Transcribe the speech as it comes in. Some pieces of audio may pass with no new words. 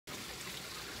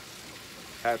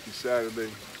Happy Saturday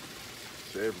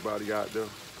to everybody out there.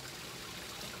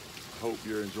 I hope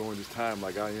you're enjoying this time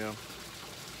like I am.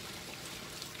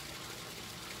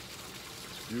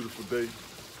 It's a beautiful day.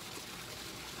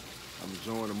 I'm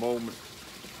enjoying the moment.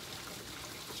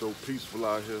 So peaceful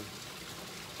out here.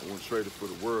 I wouldn't trade it for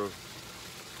the world.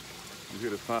 You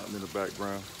hear the fountain in the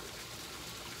background.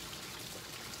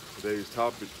 Today's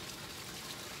topic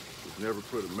is never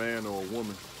put a man or a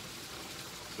woman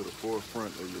to the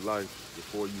forefront of your life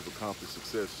before you've accomplished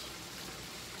success.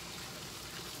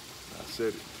 I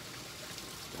said it.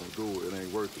 Don't do it. It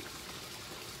ain't worth it.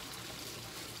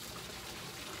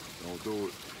 Don't do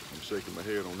it. I'm shaking my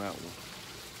head on that one.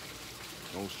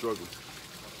 Don't struggle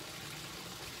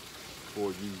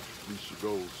before you reach your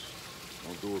goals.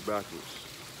 Don't do it backwards.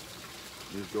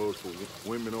 This goes for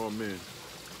women or men.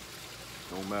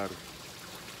 Don't matter.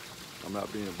 I'm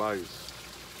not being biased.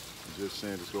 I'm just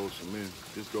saying this goes for men.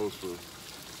 This goes for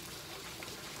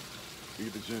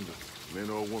either gender, men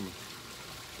or women.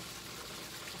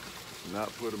 Do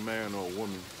not put a man or a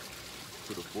woman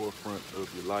to the forefront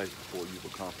of your life before you've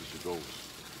accomplished your goals.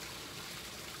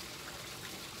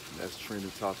 And that's the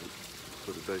trending topic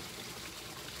for today.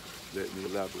 Let me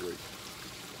elaborate.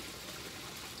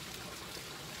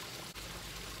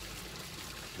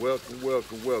 Welcome,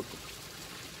 welcome, welcome.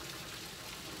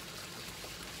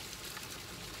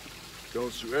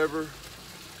 Don't you ever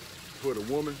put a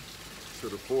woman to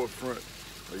the forefront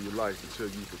of your life until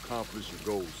you've accomplished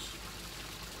your goals.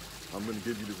 I'm going to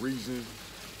give you the reason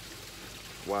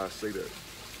why I say that.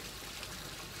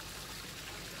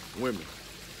 Women,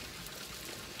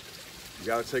 you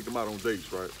got to take them out on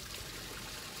dates, right?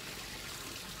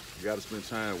 You got to spend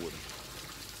time with them.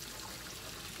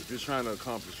 If you're trying to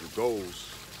accomplish your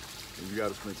goals and you got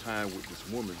to spend time with this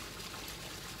woman,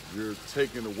 you're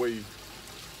taking away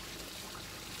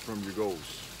from your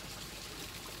goals.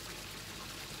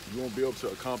 You won't be able to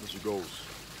accomplish your goals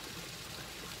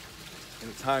in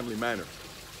a timely manner.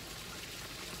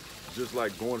 Just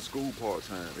like going to school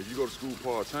part-time. If you go to school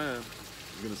part-time,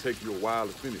 it's going to take you a while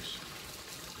to finish.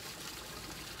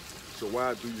 So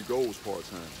why do your goals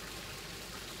part-time?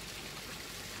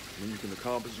 When you can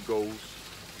accomplish your goals,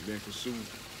 you then pursue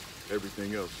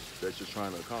everything else that you're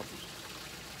trying to accomplish.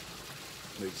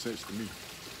 Makes sense to me.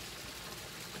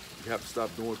 You have to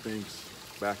stop doing things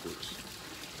backwards.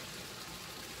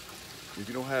 If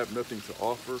you don't have nothing to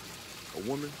offer a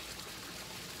woman,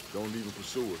 don't even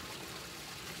pursue her.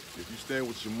 If you stand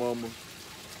with your mama,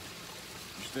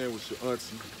 you stand with your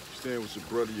auntie, you stand with your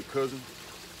brother, your cousin,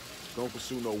 don't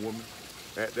pursue no woman.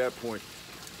 At that point,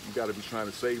 you gotta be trying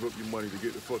to save up your money to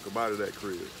get the fuck up out of that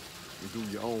crib and do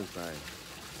your own thing.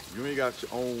 If you ain't got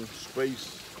your own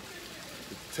space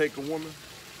to take a woman,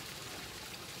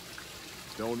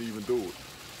 don't even do it.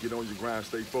 Get on your grind,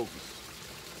 stay focused.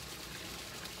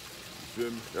 You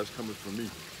feel me? That's coming from me.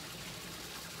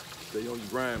 Stay on your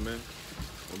grind, man.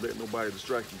 Don't let nobody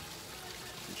distract you.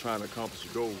 You're trying to accomplish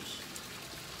your goals.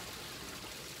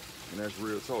 And that's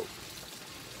real talk.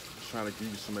 I'm trying to give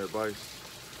you some advice.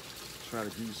 I'm trying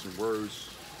to give you some words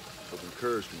of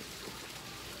encouragement.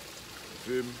 You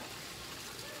feel me?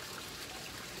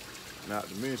 Not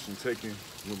to mention taking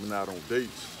women out on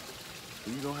dates. Do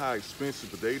you know how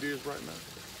expensive a date is right now?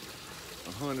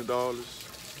 $100,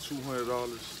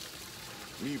 $200.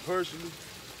 Me personally,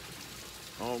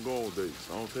 I don't go on dates.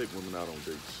 I don't take women out on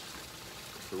dates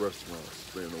to restaurants,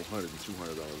 spending no $100 and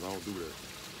 $200. I don't do that.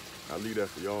 I leave that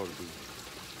for y'all to do.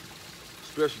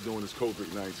 Especially during this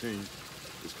COVID-19,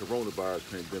 this coronavirus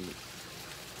pandemic.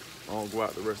 I don't go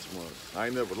out to restaurants. I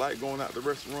ain't never liked going out to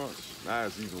restaurants. Now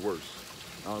it's even worse.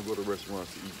 I don't go to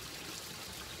restaurants to eat.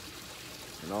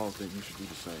 And I don't think you should do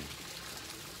the same.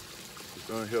 It's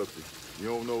unhealthy. You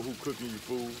don't know who cooking your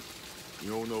food.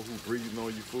 You don't know who breathing on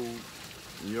your food.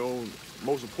 And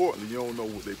most importantly, you don't know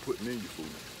what they putting in your food.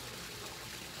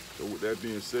 So with that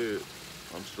being said,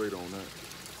 I'm straight on that.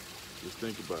 Just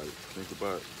think about it. Think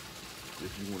about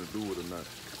if you want to do it or not.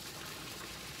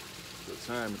 But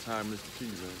time is the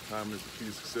key, man. Time is the key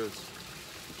to success,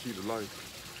 the key to life.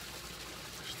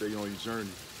 Stay on your journey.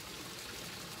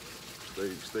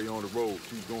 Stay on the road.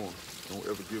 Keep going. Don't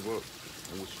ever give up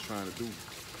on what you're trying to do.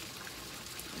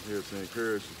 I'm here to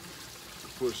encourage you, to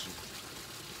push you,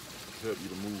 to help you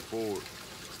to move forward.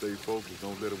 Stay focused.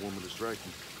 Don't let a woman distract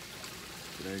you.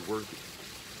 It ain't worth it.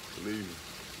 Believe me.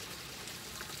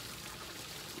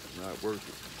 It's not worth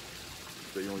it.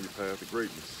 Stay on your path to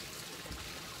greatness.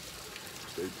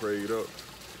 Stay prayed up.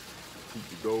 Keep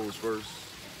your goals first.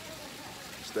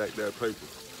 Stack that paper.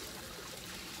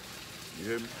 You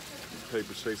hear me?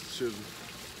 Paper chase the chisel.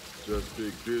 Just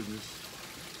big business.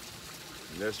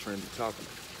 And that's trending topic.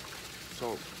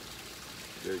 Talk.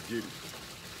 Let's get it.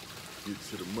 Get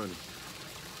to the money.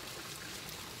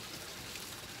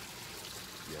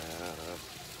 Yeah.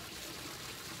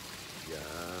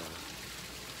 Yeah.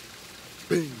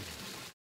 Bing.